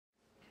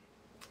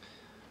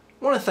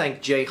I want to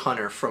thank Jay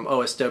Hunter from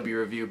OSW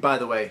Review. By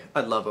the way,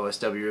 I love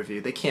OSW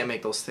Review. They can't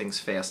make those things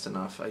fast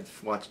enough.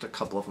 I've watched a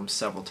couple of them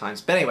several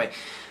times. But anyway,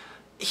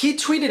 he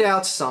tweeted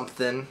out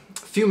something a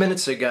few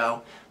minutes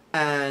ago,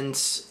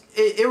 and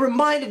it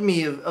reminded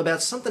me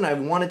about something I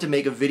wanted to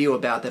make a video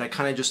about that I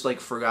kind of just like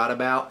forgot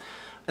about.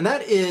 And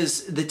that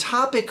is the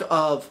topic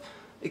of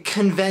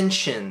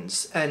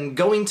conventions and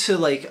going to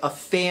like a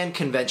fan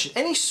convention,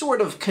 any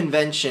sort of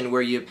convention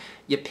where you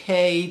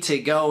pay to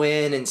go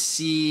in and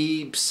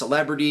see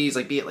celebrities,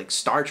 like be it like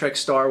Star Trek,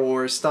 Star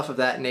Wars, stuff of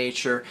that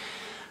nature,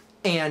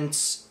 and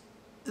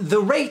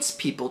the rates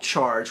people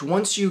charge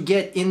once you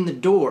get in the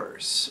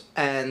doors,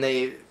 and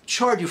they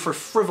charge you for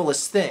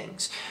frivolous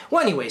things.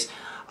 Well, anyways,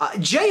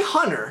 Jay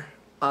Hunter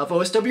of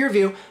OSW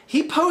Review,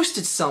 he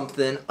posted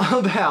something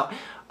about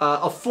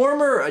a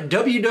former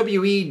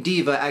WWE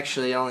diva.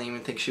 Actually, I don't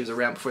even think she was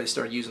around before they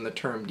started using the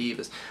term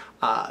divas.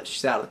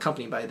 She's out of the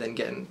company by then,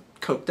 getting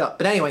coked up.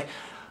 But anyway,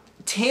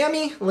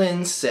 Tammy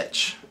Lynn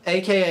Sytch,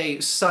 aka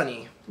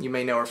Sunny, you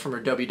may know her from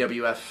her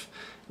WWF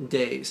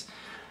days.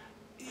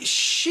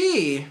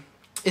 She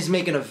is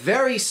making a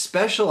very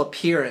special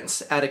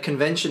appearance at a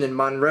convention in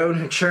Monroe,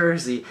 New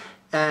Jersey,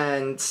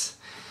 and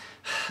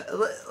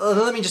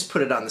let me just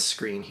put it on the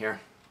screen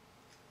here.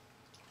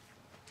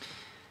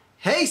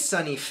 Hey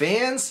Sunny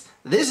fans,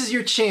 this is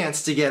your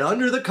chance to get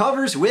under the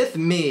covers with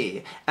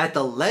me at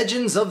the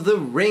Legends of the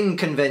Ring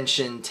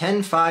Convention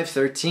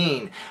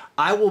 10/5/13.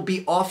 I will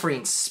be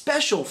offering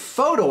special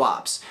photo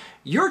ops.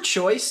 Your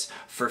choice.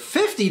 For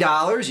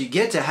 $50, you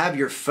get to have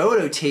your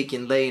photo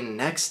taken laying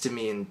next to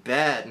me in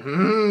bed.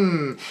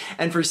 And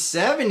for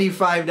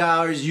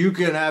 $75, you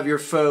can have your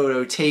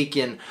photo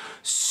taken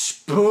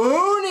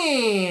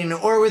spooning,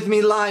 or with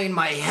me lying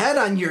my head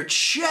on your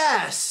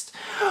chest.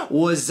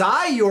 Was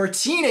I your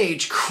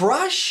teenage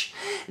crush?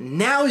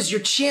 Now is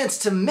your chance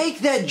to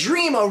make that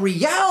dream a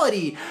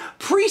reality.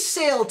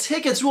 Pre-sale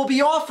tickets will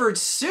be offered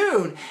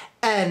soon.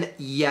 And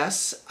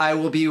yes, I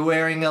will be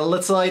wearing a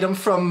little item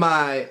from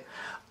my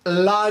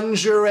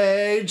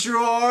lingerie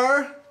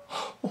drawer.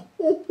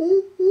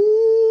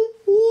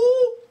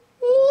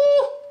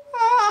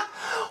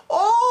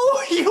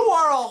 Oh, you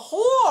are a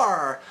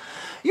whore.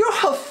 You're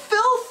a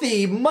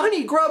filthy,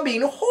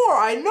 money-grubbing whore.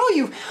 I know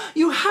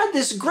you had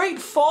this great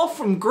fall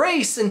from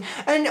grace, and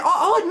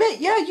I'll admit,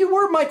 yeah, you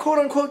were my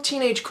quote-unquote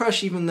teenage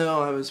crush, even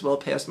though I was well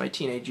past my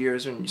teenage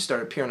years when you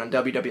started appearing on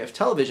WWF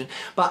television.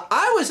 But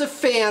I was a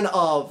fan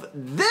of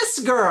this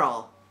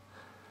girl,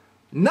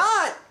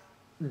 not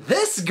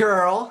this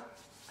girl.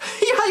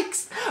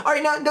 Yikes. All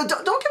right, now, don't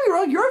get me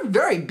wrong, you're a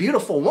very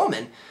beautiful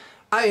woman.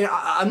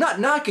 I'm not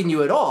knocking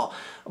you at all.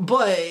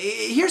 But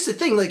here's the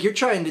thing, like, you're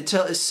trying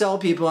to sell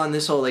people on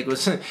this whole, like,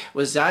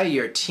 was I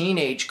your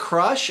teenage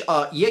crush?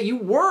 Yeah, you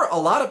were a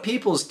lot of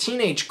people's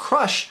teenage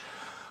crush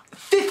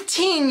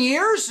 15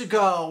 years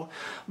ago.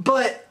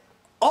 But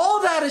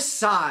all that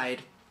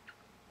aside,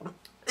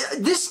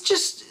 this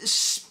just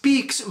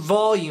speaks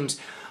volumes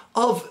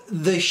of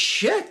the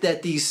shit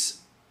that these...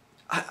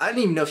 I don't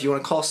even know if you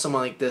want to call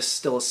someone like this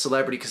still a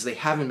celebrity, because they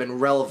haven't been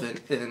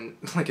relevant in,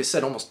 like I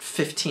said, almost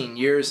 15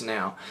 years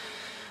now.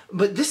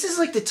 But this is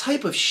like the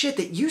type of shit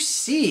that you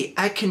see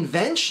at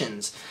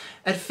conventions,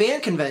 at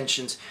fan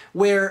conventions,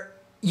 where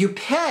you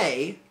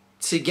pay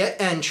to get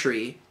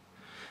entry,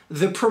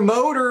 the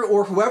promoter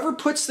or whoever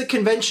puts the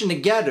convention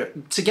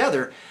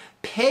together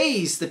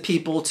pays the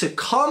people to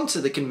come to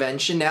the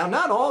convention. Now,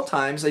 not all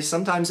times.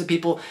 Sometimes the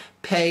people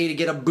pay to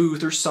get a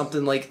booth or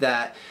something like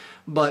that.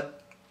 But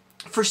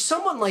for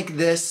someone like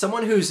this,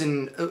 someone who is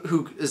an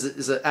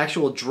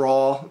actual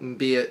draw,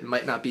 be it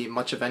might not be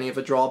much of any of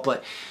a draw,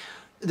 but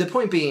the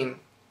point being,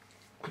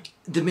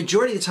 the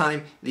majority of the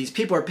time, these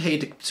people are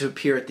paid to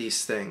appear at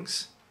these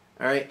things.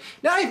 All right?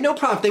 Now, I have no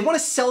problem. If they want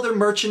to sell their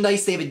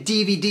merchandise, they have a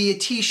DVD, a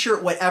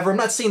t-shirt, whatever. I'm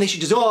not saying they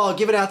should just, oh,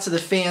 give it out to the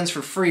fans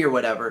for free or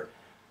whatever.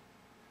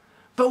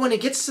 But when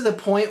it gets to the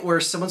point where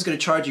someone's going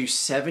to charge you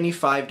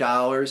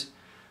 $75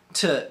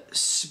 to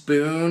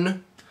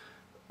spoon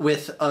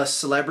with a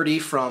celebrity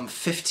from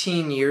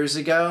 15 years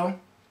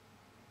ago,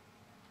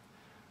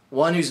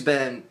 one who's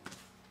been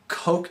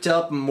coked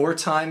up more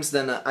times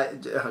than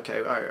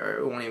okay,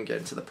 I won't even get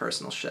into the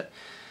personal shit.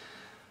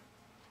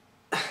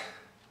 I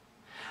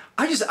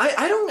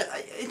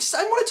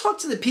want to talk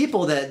to the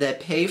people that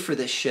pay for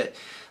this shit.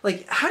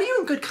 Like, how do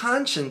you in good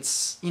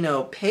conscience, you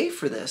know, pay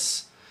for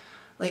this?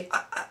 Like,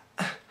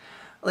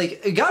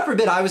 like, God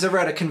forbid I was ever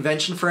at a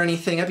convention for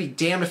anything. I'd be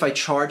damned if I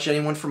charged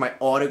anyone for my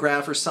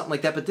autograph or something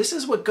like that. But this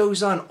is what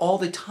goes on all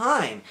the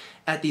time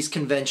at these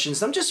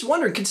conventions. I'm just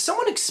wondering, can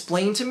someone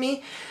explain to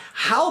me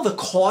how the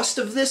cost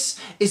of this,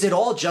 is it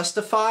all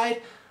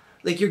justified?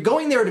 Like, you're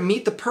going there to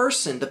meet the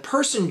person. The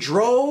person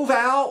drove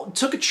out,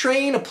 took a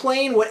train, a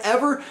plane,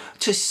 whatever,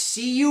 to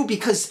see you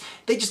because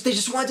they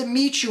just wanted to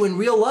meet you in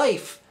real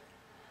life.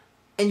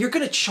 And you're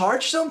going to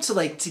charge them to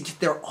get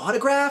their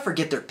autograph or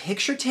get their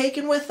picture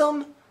taken with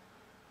them?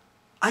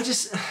 I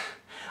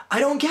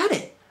don't get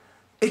it.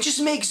 It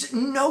just makes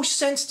no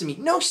sense to me.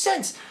 No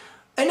sense.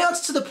 And now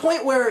it's to the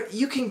point where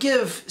you can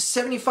give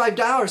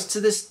 $75 to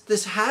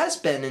this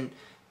has-been, and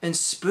and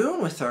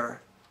spoon with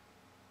her.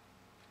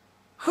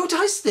 Who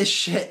does this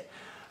shit?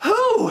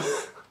 Who?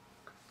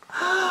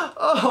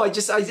 Oh,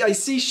 I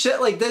see shit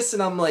like this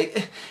and I'm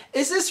like,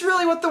 is this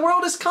really what the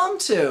world has come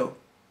to?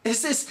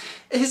 This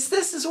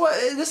is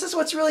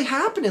what's really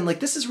happening? Like,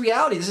 this is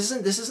reality.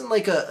 This isn't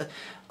like a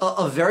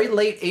very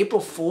late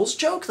April Fool's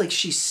joke. Like,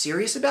 she's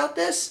serious about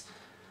this?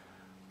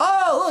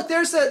 Oh, look,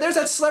 there's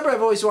that celebrity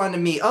I've always wanted to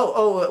meet.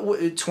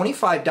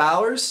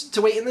 $25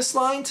 to wait in this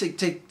line to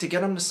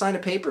get him to sign a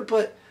paper,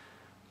 but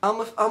I'm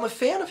a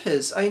fan of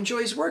his. I enjoy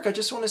his work. I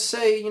just want to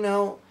say, you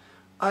know,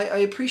 I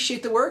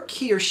appreciate the work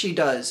he or she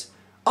does.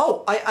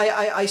 Oh,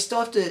 I still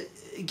have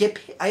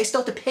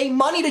to pay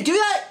money to do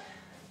that?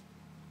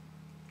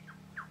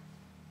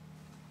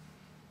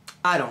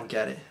 I don't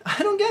get it. I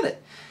don't get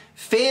it.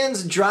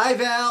 Fans drive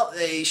out,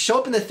 they show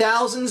up in the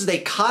thousands, they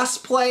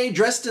cosplay,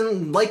 dressed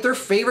in like their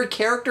favorite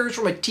characters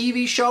from a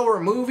TV show or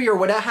a movie or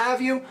what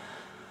have you.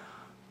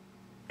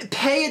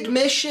 Pay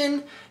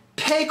admission,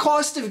 pay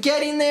cost of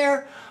getting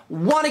there,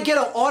 want to get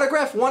an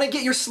autograph, want to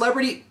get your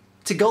celebrity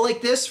to go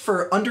like this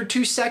for under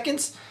 2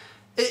 seconds.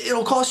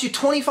 It'll cost you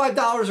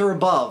 $25 or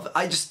above.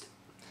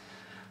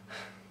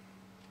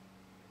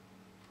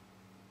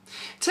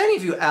 To any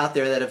of you out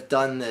there that have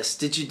done this,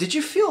 did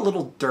you feel a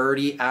little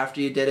dirty after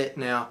you did it?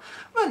 Now,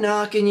 I'm not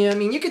knocking you. I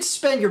mean, you could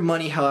spend your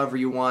money however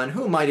you want.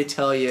 Who am I to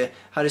tell you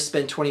how to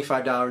spend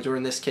 $25, or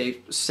in this case,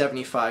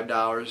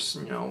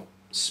 $75, you know,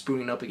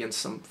 spooning up against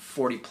some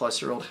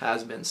 40-plus-year-old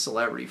has-been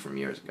celebrity from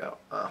years ago?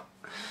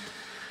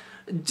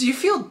 Do you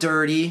feel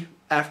dirty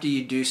after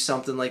you do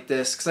something like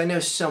this? Because I know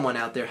someone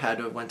out there had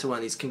to have went to one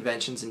of these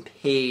conventions and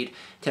paid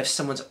to have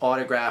someone's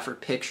autograph or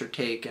picture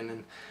taken,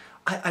 and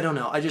I don't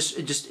know. It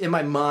just in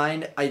my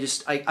mind,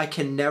 I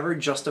can never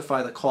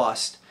justify the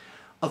cost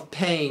of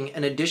paying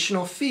an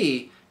additional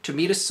fee to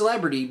meet a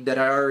celebrity that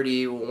I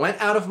already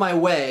went out of my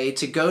way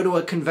to go to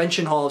a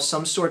convention hall of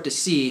some sort to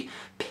see,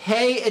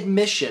 pay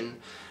admission,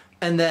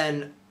 and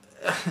then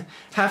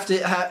have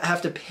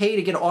to pay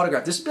to get an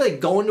autograph. This would be like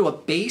going to a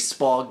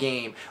baseball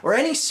game or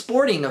any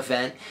sporting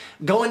event,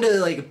 going to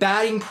like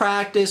batting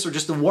practice or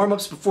just the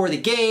warm-ups before the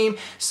game.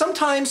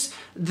 Sometimes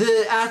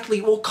the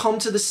athlete will come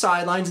to the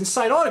sidelines and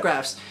sign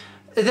autographs.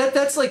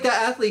 That's like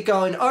that athlete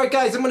going, all right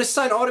guys, I'm going to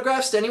sign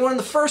autographs to anyone in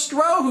the first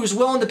row who's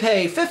willing to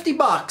pay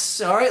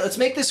 $50. All right, let's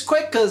make this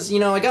quick because, you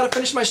know, I got to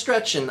finish my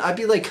stretch. And I'd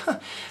be like, huh,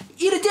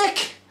 eat a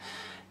dick.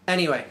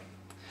 Anyway.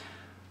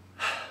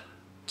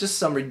 Just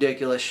some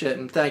ridiculous shit,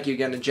 and thank you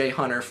again to Jay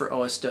Hunter from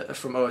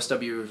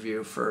OSW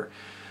Review for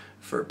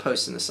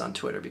posting this on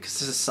Twitter, because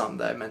this is something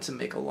that I meant to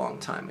make a long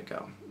time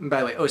ago. And by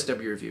the way, OSW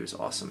Review is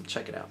awesome.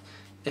 Check it out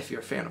if you're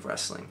a fan of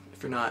wrestling.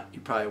 If you're not, you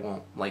probably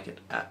won't like it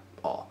at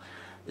all.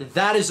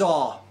 That is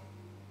all.